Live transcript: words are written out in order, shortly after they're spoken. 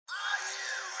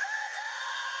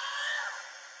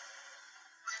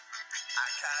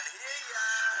Can't hear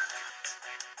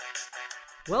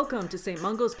ya. Welcome to St.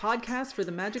 Mungo's podcast for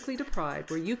the magically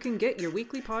deprived, where you can get your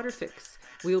weekly Potter fix.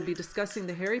 We will be discussing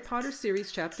the Harry Potter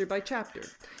series chapter by chapter.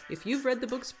 If you've read the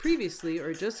books previously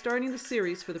or just starting the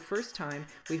series for the first time,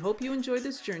 we hope you enjoy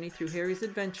this journey through Harry's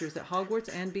adventures at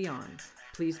Hogwarts and beyond.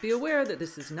 Please be aware that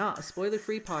this is not a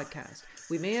spoiler-free podcast.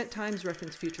 We may at times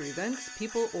reference future events,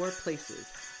 people, or places.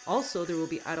 Also, there will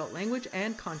be adult language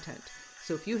and content.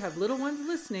 So if you have little ones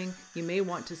listening, you may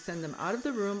want to send them out of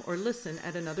the room or listen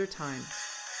at another time.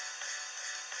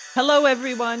 Hello,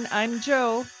 everyone. I'm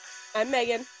Joe. I'm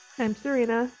Megan. I'm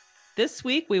Serena. This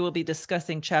week, we will be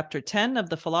discussing Chapter 10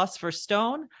 of The Philosopher's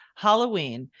Stone,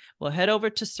 Halloween. We'll head over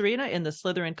to Serena in the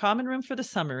Slytherin Common Room for the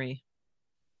summary.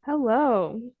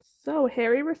 Hello. So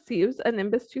Harry receives a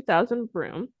Nimbus 2000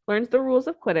 broom, learns the rules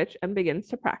of Quidditch, and begins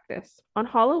to practice. On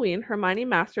Halloween, Hermione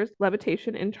masters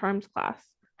levitation in Charms class.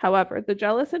 However, the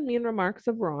jealous and mean remarks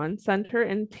of Ron send her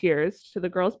in tears to the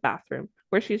girls' bathroom,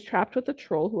 where she's trapped with a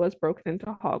troll who has broken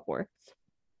into Hogwarts.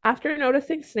 After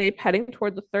noticing Snape heading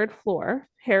toward the third floor,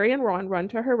 Harry and Ron run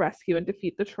to her rescue and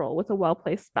defeat the troll with a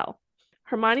well-placed spell.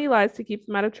 Hermione lies to keep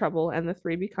them out of trouble, and the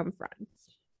three become friends.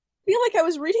 I feel like I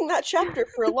was reading that chapter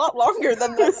for a lot longer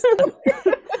than this.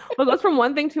 Well, it goes from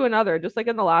one thing to another, just like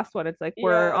in the last one. It's like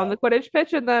we're on the Quidditch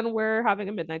pitch, and then we're having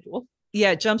a midnight duel.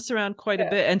 Yeah, it jumps around quite a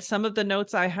bit. And some of the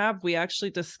notes I have, we actually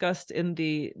discussed in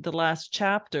the last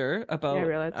chapter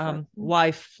about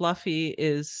why Fluffy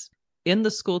is in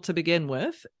the school to begin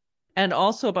with, and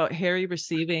also about Harry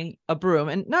receiving a broom,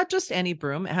 and not just any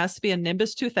broom. It has to be a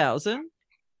Nimbus 2000,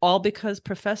 all because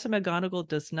Professor McGonagall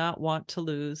does not want to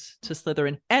lose to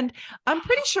Slytherin. And I'm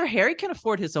pretty sure Harry can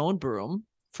afford his own broom,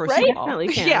 first of all. Definitely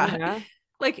can, yeah.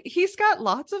 Like, he's got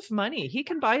lots of money. He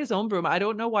can buy his own broom. I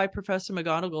don't know why Professor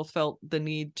McGonagall felt the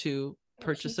need to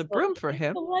purchase a broom for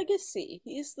him. The legacy.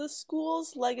 He's the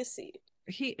school's legacy.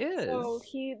 He is. So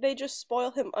they just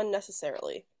spoil him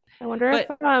unnecessarily. I wonder if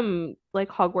like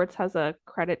Hogwarts has a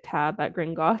credit tab at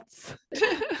Gringotts.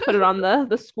 Put it on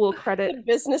the school credit. The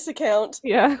business account.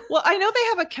 Yeah. Well, I know they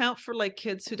have account for like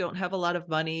kids who don't have a lot of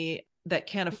money that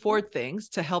can't afford things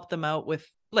to help them out with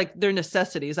like their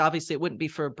necessities. Obviously, it wouldn't be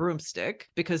for a broomstick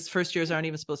because first years aren't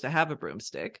even supposed to have a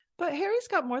broomstick. But Harry's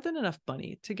got more than enough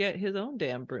money to get his own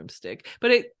damn broomstick.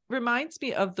 But it reminds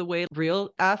me of the way real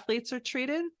athletes are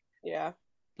treated. Yeah.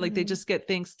 Like they just get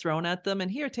things thrown at them and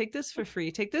here, take this for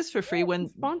free, take this for free when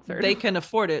sponsored. They can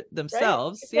afford it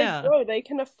themselves. Right? Yeah. Because, they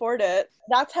can afford it.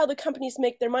 That's how the companies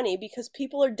make their money, because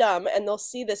people are dumb and they'll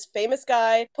see this famous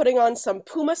guy putting on some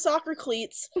Puma soccer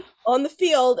cleats on the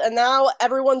field, and now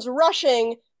everyone's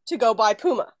rushing to go buy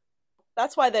Puma.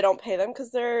 That's why they don't pay them, because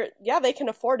they can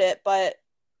afford it, but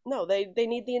no, they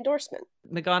need the endorsement.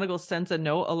 McGonagall sends a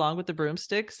note along with the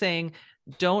broomstick saying,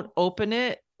 don't open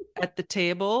it at the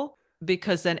table,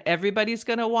 because then everybody's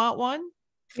going to want one.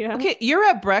 Yeah. Okay, you're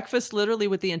at breakfast literally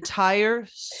with the entire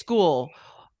school.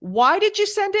 Why did you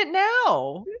send it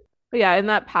now? But yeah, in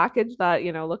that package that,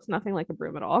 looks nothing like a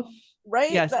broom at all.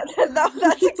 Right? Yes.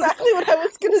 That's exactly what I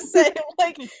was going to say.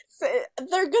 Like,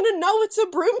 they're going to know it's a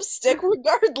broomstick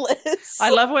regardless. I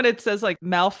love when it says like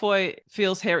Malfoy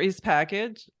feels Harry's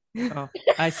package. Oh,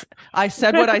 I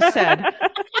said what I said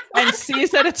and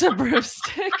sees that it's a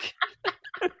broomstick.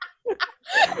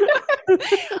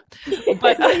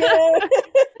 But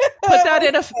put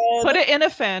it in a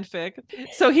fanfic.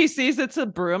 So he sees it's a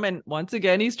broom, and once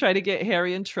again he's trying to get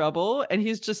Harry in trouble, and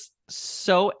he's just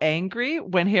so angry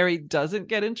when Harry doesn't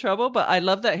get in trouble. But I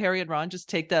love that Harry and Ron just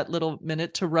take that little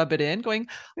minute to rub it in, going,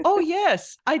 oh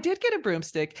yes, I did get a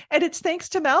broomstick, and it's thanks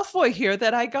to Malfoy here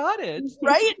that I got it.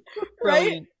 Right?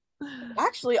 Brilliant.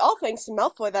 Actually, all thanks to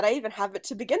Malfoy that I even have it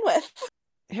to begin with.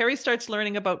 Harry starts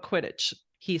learning about Quidditch.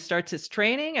 He starts his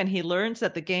training, and he learns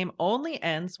that the game only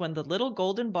ends when the little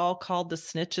golden ball called the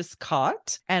snitch is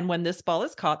caught. And when this ball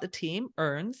is caught, the team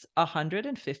earns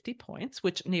 150 points,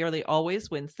 which nearly always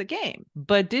wins the game.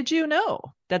 But did you know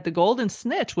that the golden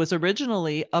snitch was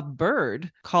originally a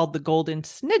bird called the golden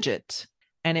snidget?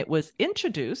 And it was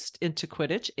introduced into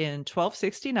Quidditch in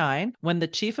 1269 when the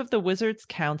chief of the Wizards'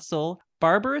 Council,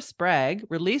 Barbarous Bragg,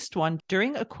 released one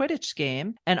during a Quidditch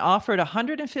game and offered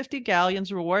 150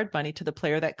 galleons reward money to the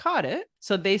player that caught it.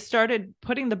 So they started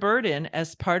putting the bird in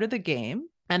as part of the game,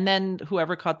 and then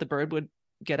whoever caught the bird would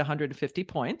get 150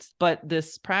 points. But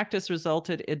this practice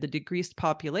resulted in the decreased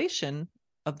population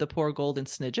of the poor golden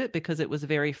snidget because it was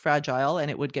very fragile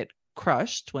and it would get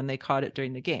crushed when they caught it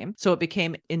during the game. So it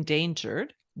became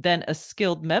endangered. Then a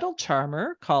skilled metal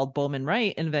charmer called Bowman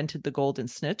Wright invented the golden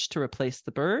snitch to replace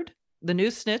the bird. The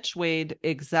new snitch weighed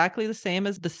exactly the same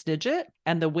as the Snidget,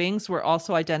 and the wings were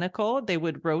also identical. They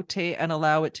would rotate and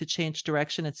allow it to change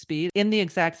direction and speed in the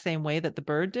exact same way that the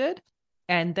bird did.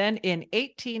 And then in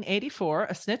 1884,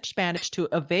 a snitch managed to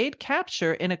evade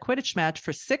capture in a Quidditch match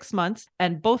for 6 months,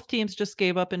 and both teams just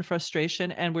gave up in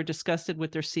frustration and were disgusted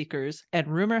with their seekers. And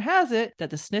rumor has it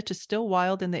that the snitch is still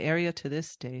wild in the area to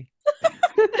this day.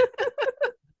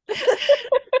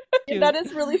 That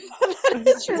is really fun. That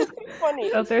is really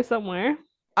funny. Out there somewhere.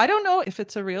 I don't know if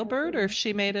it's a real bird or if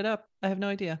she made it up. I have no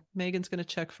idea. Megan's going to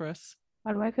check for us.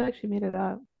 Why do I feel like she made it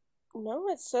up? No,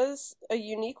 it says a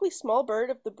uniquely small bird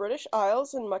of the British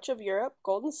Isles and much of Europe.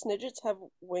 Golden snidgets have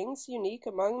wings unique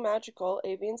among magical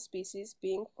avian species,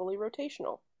 being fully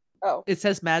rotational. Oh. It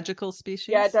says magical species?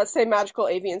 Yeah, it does say magical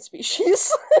avian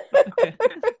species. Okay.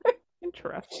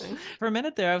 Interesting. For a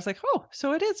minute there, I was like, oh,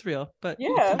 so it is real, but Yeah.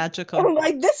 it's magical. I'm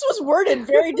like, this was worded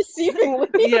very deceivingly.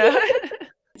 Yeah.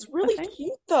 It's really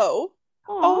cute, though.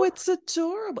 Oh, it's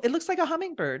adorable. It looks like a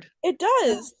hummingbird. It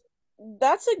does.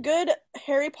 That's a good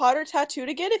Harry Potter tattoo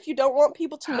to get if you don't want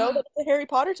people to know that it's a Harry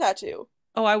Potter tattoo.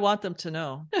 Oh, I want them to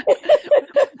know.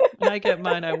 When I get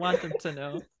mine, I want them to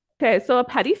know. Okay, so a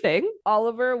petty thing.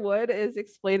 Oliver Wood is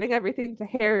explaining everything to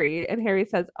Harry, and Harry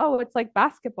says, "Oh, it's like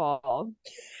basketball,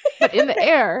 but in the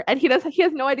air." And he has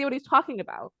no idea what he's talking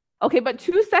about. Okay, but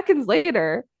 2 seconds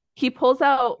later, he pulls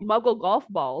out Muggle golf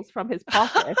balls from his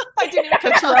pocket I didn't even to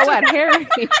catch on throw to at that. Harry.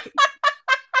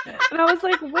 And I was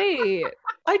like, wait.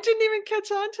 I didn't even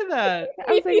catch on to that.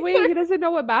 I was like, wait, he doesn't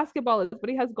know what basketball is, but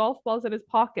he has golf balls in his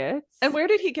pockets. And where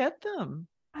did he get them?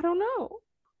 I don't know.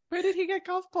 Where did he get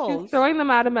golf He's balls? throwing them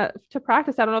at him to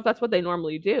practice. I don't know if that's what they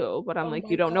normally do, but I'm Oh like, my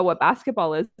you don't know God. what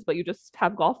basketball is, but you just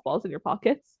have golf balls in your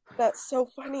pockets. That's so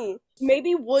funny.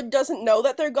 Maybe Wood doesn't know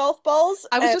that they're golf balls.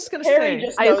 I was and just gonna Harry say,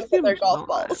 just I knows that assumed they're golf not.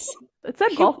 balls. It said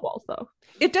golf balls, though.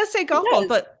 It does say golf It balls, does.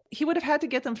 but he would have had to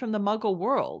get them from the Muggle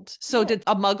world. So Yeah. did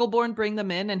a Muggle-born bring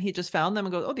them in and he just found them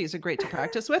and go, oh, these are great to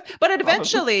practice with? But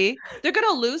eventually they're going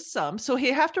to lose some. So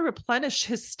he have to replenish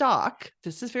his stock.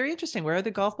 This is very interesting. Where are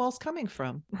the golf balls coming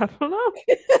from? I don't know.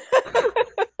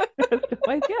 I have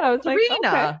no idea. I was like, Serena,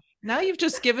 okay. now you've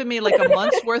just given me like a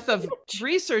month's worth of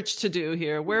research to do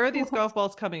here. Where are these golf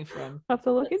balls coming from? I'll have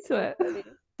to look into it. Funny.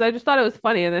 So I just thought it was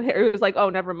funny. And then Harry was like, oh,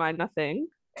 never mind, nothing.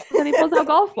 And then he pulls out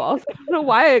golf balls. I don't know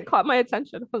why it caught my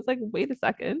attention. I was like, wait a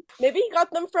second. Maybe he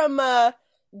got them from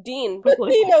Dean.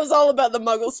 Hopefully. He knows all about the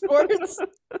Muggle sports.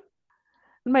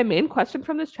 My main question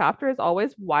from this chapter is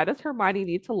always, why does Hermione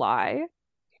need to lie?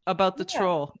 About the Yeah.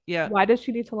 troll. Yeah. Why does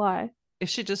she need to lie? If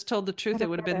she just told the truth, I it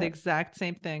would have don't been the get it. exact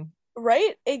same thing.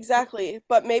 Right? Exactly.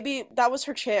 But maybe that was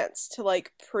her chance to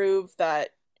like prove that,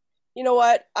 you know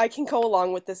what, I can go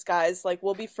along with this, guys. Like,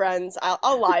 we'll be friends.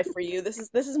 I'll lie for you. This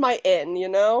is my in, you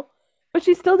know? But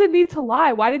she still didn't need to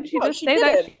lie. Why didn't she No, just she say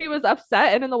that didn't. she was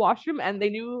upset and in the washroom and they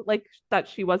knew like that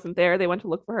she wasn't there? They went to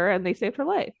look for her and they saved her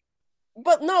life.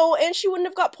 But no, and she wouldn't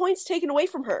have got points taken away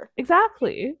from her.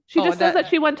 Exactly. She Oh, just says that- that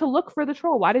she went to look for the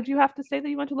troll. Why did you have to say that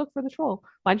you went to look for the troll?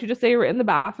 Why didn't you just say you were in the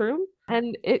bathroom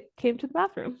and it came to the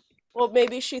bathroom? Well,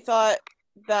 maybe she thought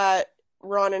that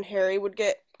Ron and Harry would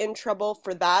get in trouble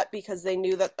for that because they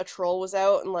knew that a troll was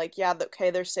out and like, yeah,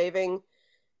 okay, they're saving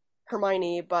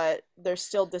Hermione, but they're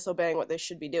still disobeying what they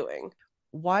should be doing.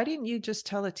 Why didn't you just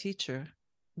tell a teacher?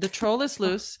 The troll is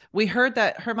loose. We heard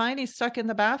that Hermione's stuck in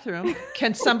the bathroom.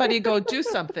 Can somebody go do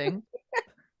something?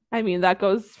 I mean, that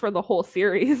goes for the whole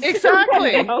series.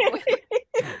 Exactly. You know?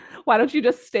 Why don't you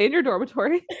just stay in your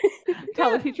dormitory?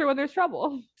 Tell Yeah. the teacher when there's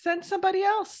trouble. Send somebody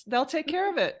else. They'll take care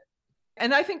of it.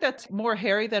 And I think that's more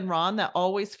Harry than Ron, that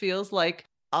always feels like,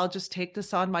 I'll just take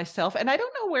this on myself. And I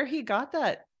don't know where he got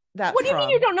that What do you from. mean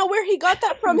you don't know where he got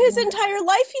that from? His entire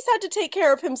life he's had to take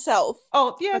care of himself.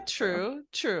 Oh, yeah, That's true.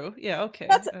 true. Yeah, okay.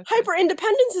 That's okay. hyper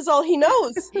independence is all he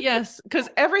knows. Yes, because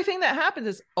everything that happens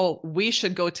is, oh, we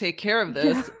should go take care of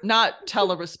this, not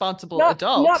tell a responsible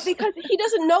adult. Not because he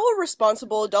doesn't know a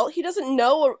responsible adult. He doesn't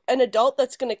know an adult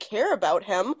that's going to care about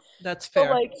him. That's So,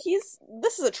 fair. like,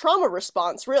 this is a trauma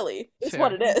response, really, is Fair.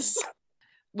 what it is.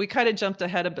 We kind of jumped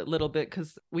ahead a little bit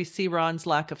because we see Ron's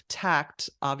lack of tact,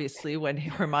 obviously, when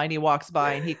Hermione walks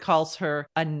by and he calls her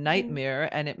a nightmare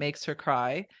and it makes her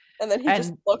cry. And then he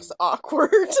just And- looks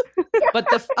awkward. But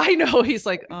I know he's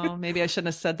like, oh, maybe I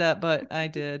shouldn't have said that, but I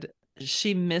did.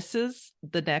 She misses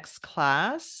the next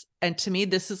class. And to me,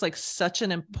 this is like such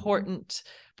an important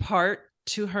part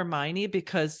to Hermione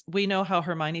because we know how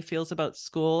Hermione feels about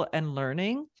school and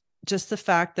learning. Just the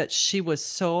fact that she was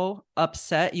so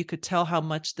upset, you could tell how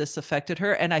much this affected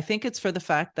her. And I think it's for the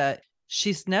fact that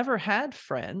she's never had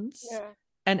friends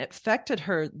and it affected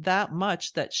her that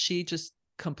much that she just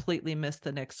completely missed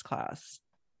the next class.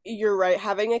 you're right.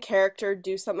 Having a character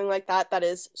do something like that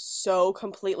is so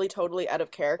completely, totally out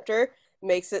of character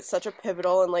makes it such a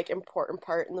pivotal and like important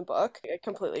part in the book. I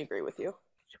completely agree with you.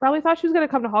 She probably thought she was going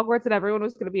to come to Hogwarts and everyone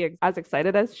was going to be as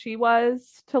excited as she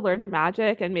was to learn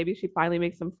magic, and maybe she finally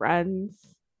makes some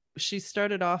friends. She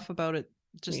started off about it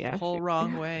just the whole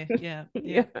wrong way. Yeah.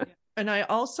 Yeah. And I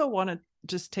also want to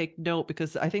just take note,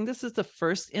 because I think this is the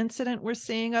first incident we're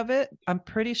seeing of it. I'm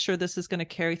pretty sure this is going to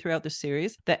carry throughout the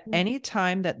series, that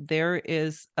anytime that there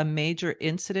is a major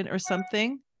incident or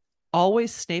something,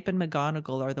 always Snape and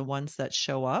McGonagall are the ones that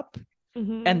show up.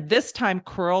 Mhm. And this time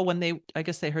Quirrell, when I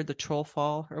guess they heard the troll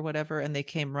fall or whatever, and they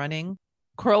came running,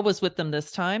 Quirrell was with them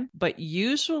this time. But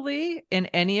usually in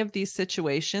any of these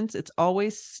situations, it's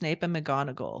always Snape and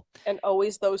McGonagall. And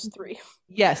always those three.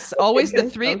 Yes, always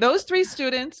those three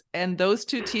students and those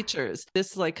two teachers.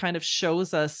 This like kind of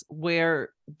shows us where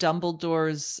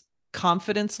Dumbledore's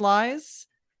confidence lies.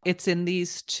 It's in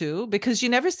these two, because you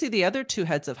never see the other two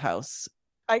heads of house.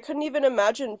 I couldn't even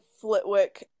imagine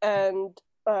Flitwick and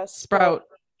Sprout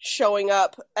showing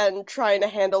up and trying to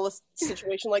handle a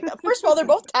situation like that. First of all, they're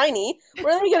both tiny.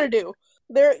 What are they gonna do?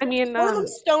 One of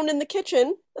them's stoned in the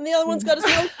kitchen, and the other one's got his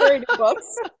nose buried in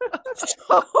books.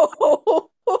 So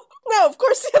no, of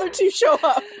course the other two show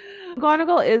up.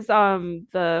 McGonagall is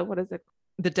what is it?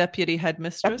 The deputy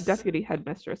headmistress. Deputy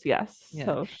headmistress, yes. Yeah.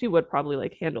 So she would probably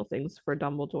like handle things for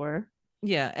Dumbledore.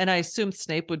 Yeah, and I assume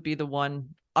Snape would be the one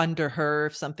under her.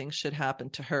 If something should happen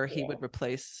to her, he would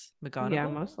replace McGonagall. Yeah,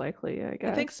 most likely, I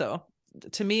guess. I think so.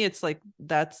 To me, it's like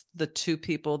that's the two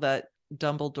people that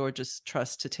Dumbledore just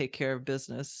trusts to take care of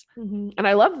business. Mm-hmm. And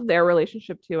I love their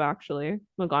relationship too, actually.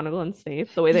 McGonagall and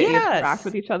Snape, the way they interact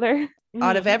with each other.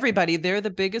 Out of everybody, they're the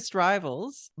biggest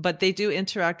rivals, but they do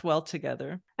interact well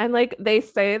together. And like they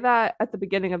say that at the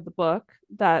beginning of the book,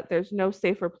 that there's no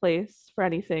safer place for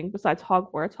anything besides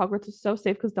Hogwarts. Hogwarts is so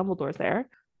safe because Dumbledore's there.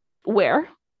 Where?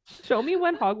 Show me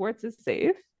when Hogwarts is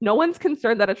safe. No one's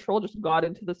concerned that a troll just got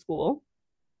into the school.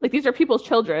 Like, these are people's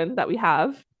children that we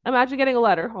have. Imagine getting a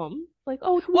letter home. Like,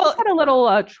 oh, we just had a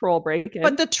little troll break in.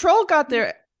 But the troll got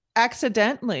there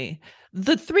accidentally.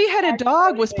 The three-headed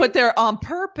dog was put there on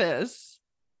purpose.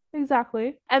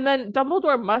 Exactly. And then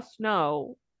Dumbledore must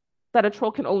know that a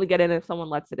troll can only get in if someone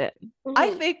lets it in. Mm-hmm.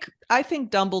 I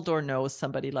think Dumbledore knows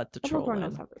somebody let the troll in. Dumbledore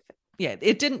knows everything. Yeah,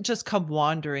 it didn't just come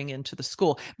wandering into the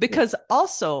school. Because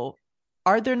also,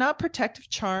 are there not protective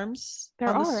charms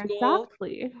on the school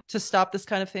exactly to stop this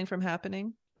kind of thing from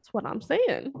happening? That's what I'm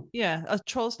saying. Yeah, a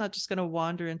troll's not just going to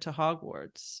wander into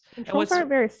Hogwarts. And trolls aren't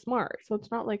very smart, so it's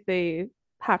not like they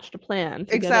hatched a plan.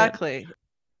 Exactly.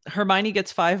 Hermione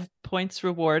gets 5 points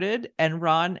rewarded, and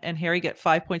Ron and Harry get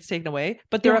 5 points taken away,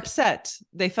 but they're upset.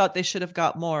 They thought they should have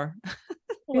got more.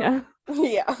 Yeah.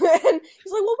 Yeah. And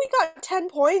he's like, well, we got 10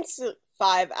 points.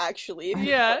 5, actually.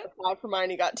 Yeah. 5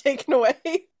 Hermione got taken away.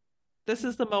 This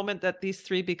is the moment that these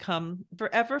three become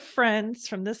forever friends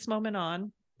from this moment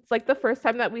on. It's like the first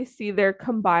time that we see their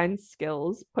combined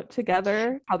skills put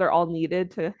together, how they're all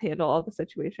needed to handle all the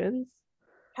situations.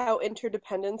 How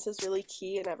interdependence is really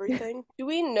key in everything. Do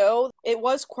we know it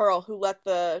was Quirrell who let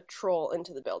the troll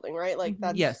into the building, right? Like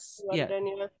that's yes. Yeah.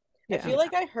 I feel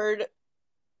like I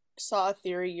saw a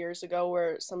theory years ago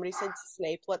where somebody said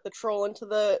Snape let the troll into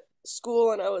the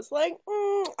school, and I was like,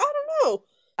 I don't know.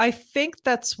 I think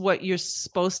that's what you're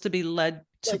supposed to be led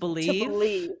to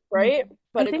believe. Right?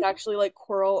 But it's actually like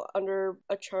Quirrell under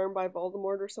a charm by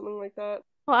Voldemort or something like that.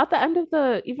 Well, at the end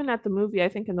of even at the movie, I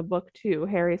think in the book too,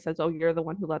 Harry says, "Oh, you're the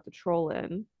one who let the troll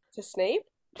in." To Snape?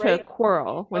 To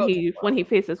Quirrell when he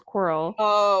faces Quirrell.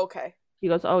 Oh, okay. He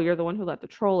goes, "Oh, you're the one who let the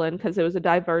troll in," because it was a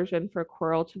diversion for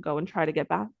Quirrell to go and try to get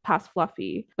past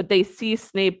Fluffy. But they see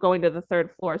Snape going to the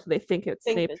 3rd floor, so they think it's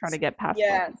Snape trying to get past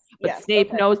Fluffy. But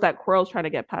Snape knows that Quirrell's trying to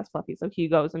get past Fluffy, so he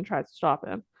goes and tries to stop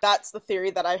him. That's the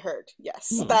theory that I heard.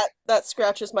 Yes. That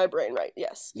scratches my brain, right?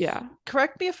 Yes. Yeah.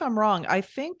 Correct me if I'm wrong. I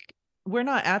think we're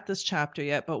not at this chapter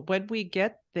yet, but when we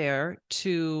get there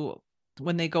to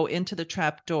when they go into the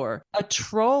trap door, a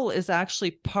troll is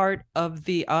actually part of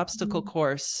the obstacle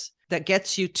course that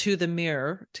gets you to the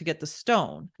mirror to get the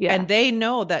stone. Yeah. And they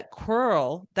know that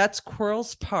that's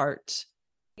Quirrell's part.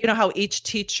 You know how each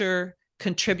teacher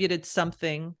contributed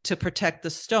something to protect the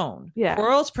stone. Yeah.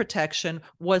 Quirrell's protection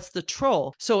was the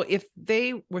troll. So if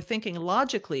they were thinking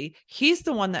logically, he's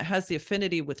the one that has the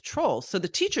affinity with trolls. So the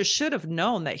teacher should have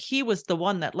known that he was the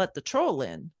one that let the troll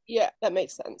in. Yeah, that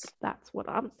makes sense. That's what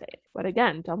I'm saying. But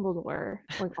again, Dumbledore,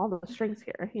 like all the strings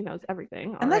here, he knows everything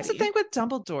already. And that's the thing with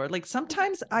Dumbledore. Like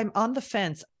sometimes I'm on the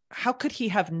fence. How could he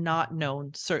have not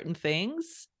known certain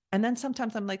things? And then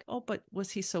sometimes I'm like, oh, but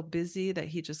was he so busy that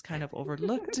he just kind of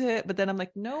overlooked it? But then I'm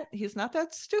like, no, he's not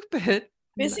that stupid.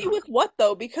 Busy No. with what,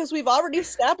 though? Because we've already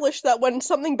established that when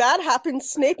something bad happens,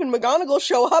 Snape and McGonagall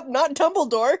show up, not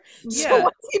Dumbledore. So Yeah.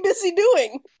 what's he busy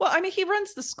doing? Well, I mean, he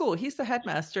runs the school. He's the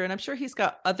headmaster, and I'm sure he's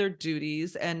got other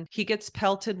duties. And he gets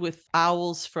pelted with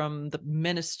owls from the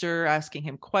minister asking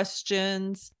him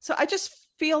questions. So I just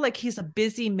feel like he's a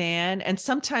busy man. And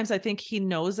sometimes I think he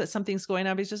knows that something's going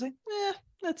on, but he's just like,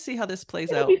 let's see how this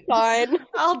plays It'll out. be fine.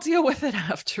 I'll deal with it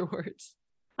afterwards.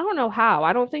 I don't know how.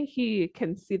 I don't think he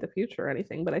can see the future or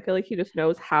anything, but I feel like he just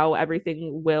knows how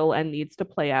everything will and needs to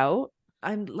play out.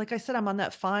 I'm like I said, I'm on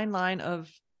that fine line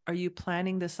of, are you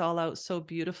planning this all out so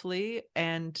beautifully?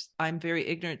 And I'm very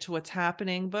ignorant to what's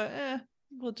happening, but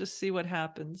we'll just see what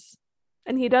happens.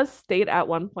 And he does state at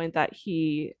one point that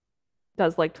he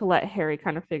does like to let Harry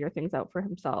kind of figure things out for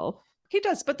himself. He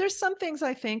does, but there's some things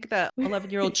I think that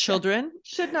 11-year-old children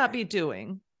should not be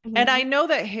doing. Mhm. And I know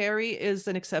that Harry is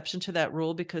an exception to that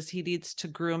rule because he needs to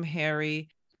groom Harry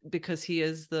because he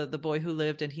is the boy who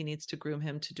lived, and he needs to groom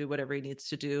him to do whatever he needs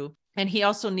to do. And he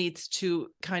also needs to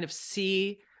kind of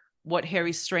see what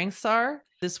Harry's strengths are.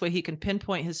 This way he can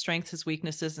pinpoint his strengths, his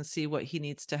weaknesses, and see what he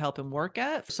needs to help him work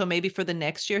at. So maybe for the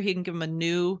next year, he can give him a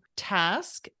new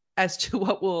task as to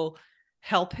what will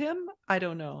help him. I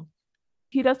don't know.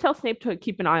 He does tell Snape to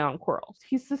keep an eye on Quirrell.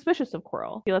 He's suspicious of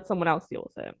Quirrell. He lets someone else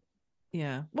deal with it.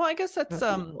 Yeah. Well, I guess that's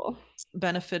Cool.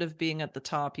 benefit of being at the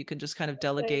top. You can just kind of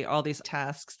delegate all these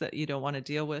tasks that you don't want to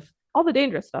deal with. All the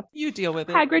dangerous stuff. You deal with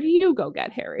it. Hagrid, you go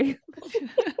get Harry.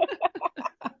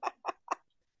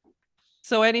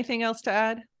 So anything else to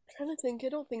add? I'm trying to think. I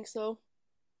don't think so.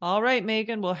 All right,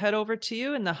 Megan, we'll head over to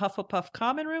you in the Hufflepuff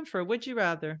common room for Would You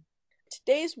Rather.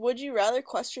 Today's Would You Rather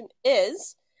question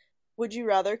is, would you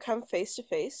rather come face to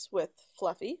face with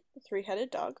Fluffy, the three-headed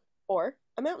dog, or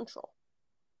a mountain troll?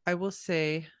 I will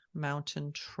say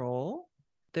mountain troll.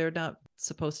 They're not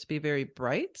supposed to be very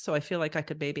bright, so I feel like I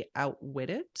could maybe outwit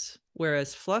it.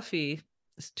 Whereas Fluffy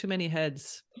is too many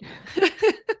heads.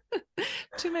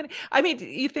 Too many. I mean,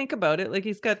 you think about it, like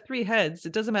he's got 3 heads.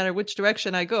 It doesn't matter which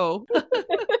direction I go.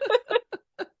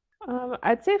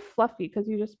 I'd say Fluffy because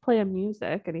you just play a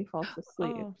music and he falls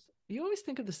asleep. Oh, you always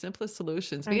think of the simplest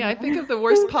solutions. I Me, I know. think of the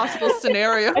worst possible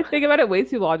scenario. I think about it way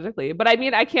too logically. But I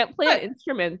mean, I can't play an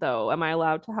instrument though. Am I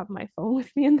allowed to have my phone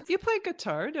with me in this? You play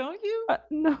guitar, don't you?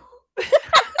 No.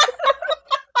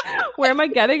 Where am I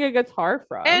getting a guitar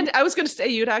from? And I was going to say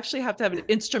you'd actually have to have an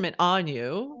instrument on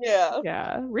you.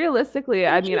 Yeah. Realistically,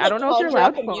 I mean, I don't know if you're conjure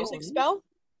up allowed a music phones. spell?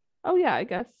 Oh yeah, I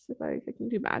guess if I can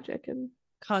do magic and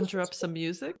Conjure up some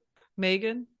music.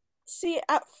 Megan? See,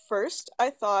 at first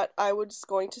I thought I was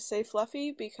going to say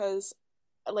Fluffy because,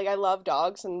 like, I love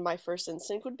dogs, and my first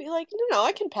instinct would be like, no,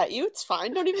 I can pet you. It's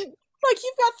fine. Don't even like,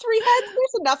 you've got 3 heads.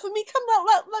 There's enough of me. Come,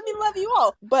 let me love you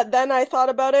all. But then I thought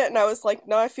about it, and I was like,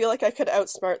 no, I feel like I could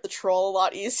outsmart the troll a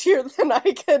lot easier than I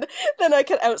could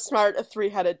outsmart a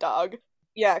 3-headed dog.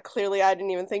 Yeah, clearly I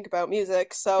didn't even think about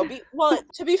music. So,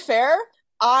 to be fair,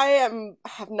 I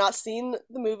have not seen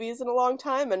the movies in a long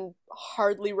time and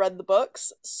hardly read the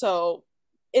books, so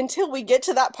until we get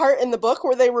to that part in the book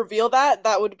where they reveal that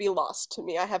would be lost to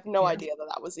me. I have no idea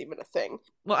that was even a thing.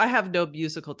 Well, I have no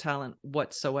musical talent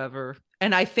whatsoever.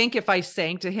 And I think if I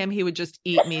sang to him, he would just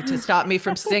eat me to stop me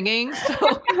from singing. So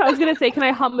I was gonna say, can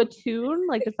I hum a tune?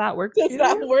 Like, does that work? Does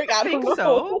that work? I I don't think know.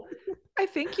 so. I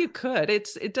think you could.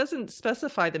 It doesn't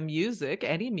specify the music,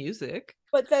 any music.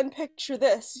 But then picture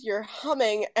this, you're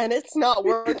humming and it's not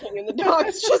working and the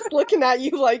dog's just looking at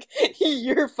you like,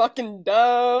 you're fucking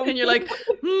dumb. And you're like,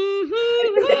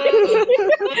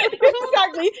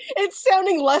 Exactly. It's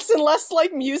sounding less and less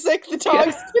like music. The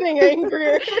dog's getting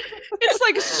angrier. It's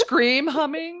like scream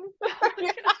humming.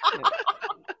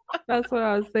 That's what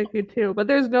I was thinking too. But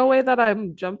there's no way that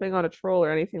I'm jumping on a troll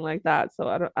or anything like that. So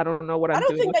I don't know what I'm doing. I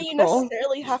don't think with that the you troll.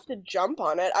 necessarily have to jump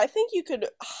on it. I think you could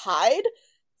hide,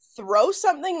 throw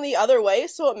something the other way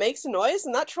so it makes a noise,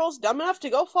 and that troll's dumb enough to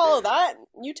go follow that.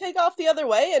 You take off the other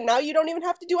way, and now you don't even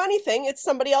have to do anything. It's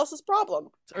somebody else's problem.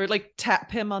 Or like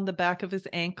tap him on the back of his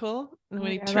ankle. And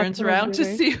when he Yeah, that's turns what I'm around to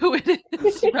doing. see who it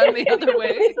is, run the other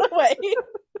way. Either way.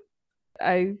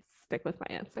 I stick with my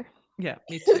answer. Yeah,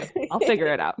 me too. I'll figure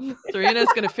it out. Serena's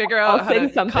going to figure out I'll how sing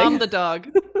to something. calm the dog.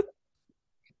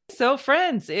 So,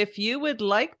 friends, if you would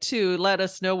like to let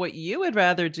us know what you would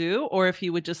rather do, or if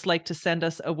you would just like to send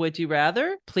us a would you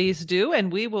rather, please do,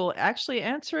 and we will actually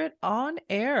answer it on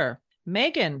air.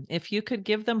 Megan, if you could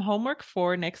give them homework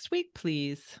for next week,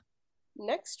 please.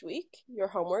 Next week, your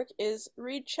homework is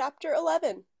read chapter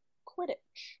 11,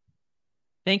 Quidditch.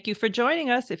 Thank you for joining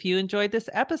us. If you enjoyed this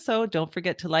episode, don't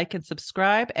forget to like and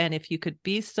subscribe. And if you could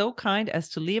be so kind as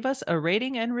to leave us a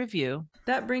rating and review.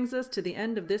 That brings us to the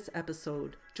end of this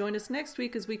episode. Join us next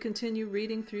week as we continue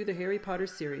reading through the Harry Potter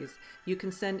series. You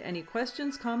can send any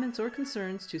questions, comments, or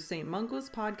concerns to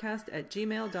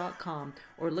stmungospodcast@gmail.com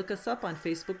or look us up on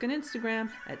Facebook and Instagram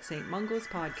at St. Mungo's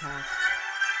Podcast.